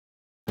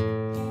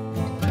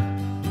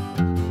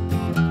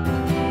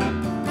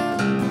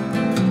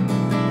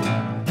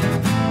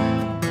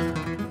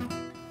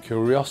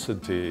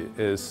Curiosity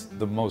is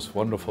the most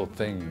wonderful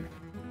thing,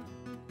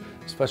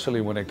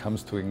 especially when it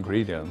comes to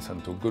ingredients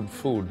and to good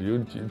food.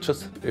 You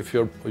just, if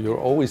you're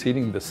always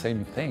eating the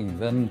same thing,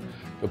 then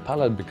your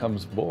palate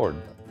becomes bored.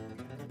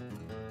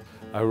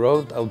 I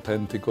wrote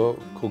Autentico,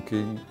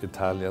 Cooking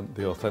Italian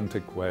the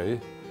Authentic Way,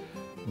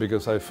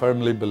 because I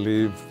firmly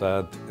believe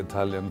that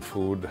Italian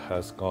food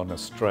has gone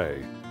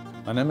astray.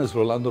 My name is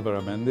Rolando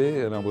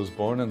Beramendi, and I was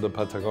born in the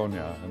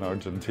Patagonia in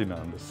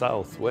Argentina, in the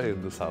south, way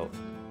in the south.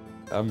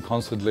 I'm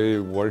constantly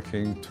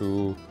working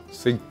to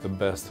seek the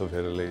best of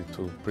Italy,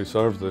 to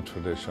preserve the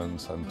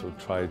traditions and to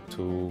try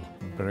to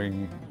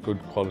bring good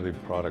quality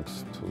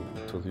products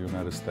to the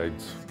United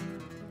States.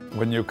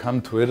 When you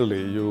come to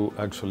Italy, you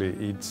actually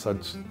eat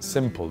such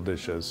simple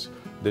dishes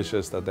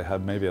that they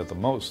have maybe at the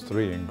most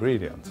 3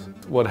 ingredients.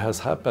 What has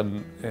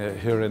happened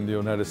here in the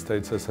United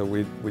States is that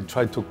we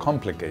try to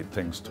complicate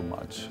things too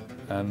much.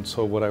 And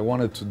so what I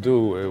wanted to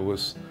do, it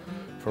was,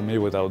 for me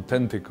with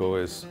Autentico,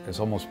 is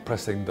almost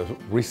pressing the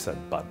reset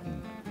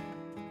button.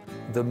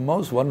 The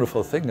most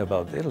wonderful thing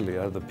about Italy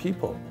are the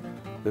people.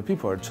 The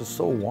people are just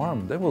so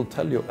warm. They will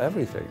tell you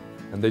everything.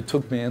 And they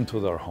took me into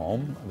their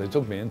home, they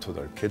took me into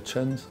their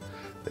kitchens,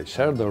 they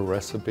shared their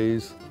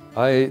recipes.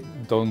 I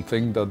don't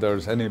think that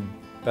there's any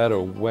better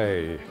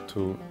way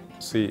to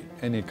see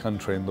any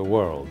country in the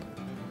world,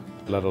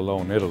 let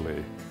alone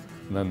Italy,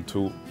 than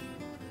to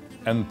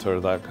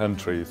enter that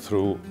country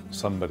through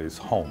somebody's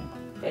home.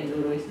 È il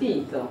loro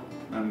istinto.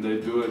 And they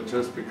do it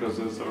just because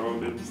it's their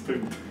own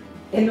instinct.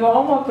 E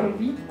l'uomo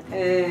approfitta.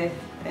 È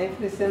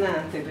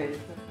impressionante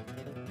questo.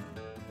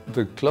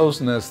 The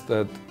closeness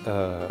that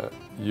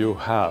you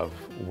have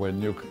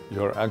when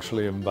you're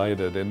actually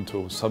invited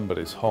into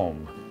somebody's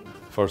home,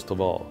 first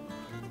of all,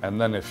 and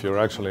then if you're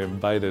actually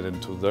invited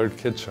into their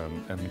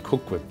kitchen and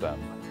cook with them,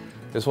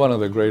 is one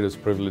of the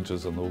greatest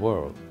privileges in the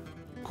world.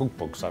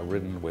 Cookbooks are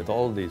written with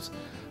all these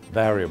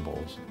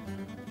variables.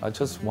 I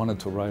just wanted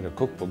to write a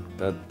cookbook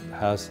that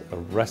has a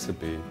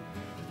recipe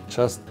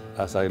just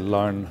as I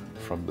learned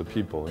from the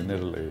people in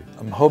Italy.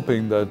 I'm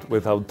hoping that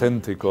with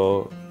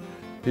Autentico,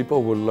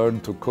 people will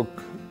learn to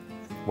cook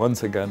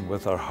once again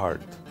with our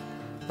heart.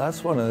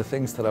 That's one of the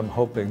things that I'm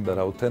hoping that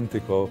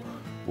Autentico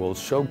will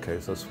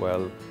showcase as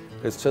well.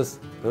 It's just,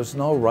 there's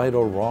no right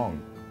or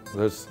wrong.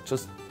 There's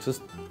just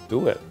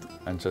do it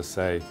and just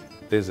say,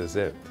 this is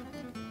it.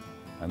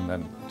 And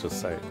then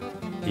just say,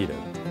 eat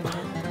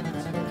it.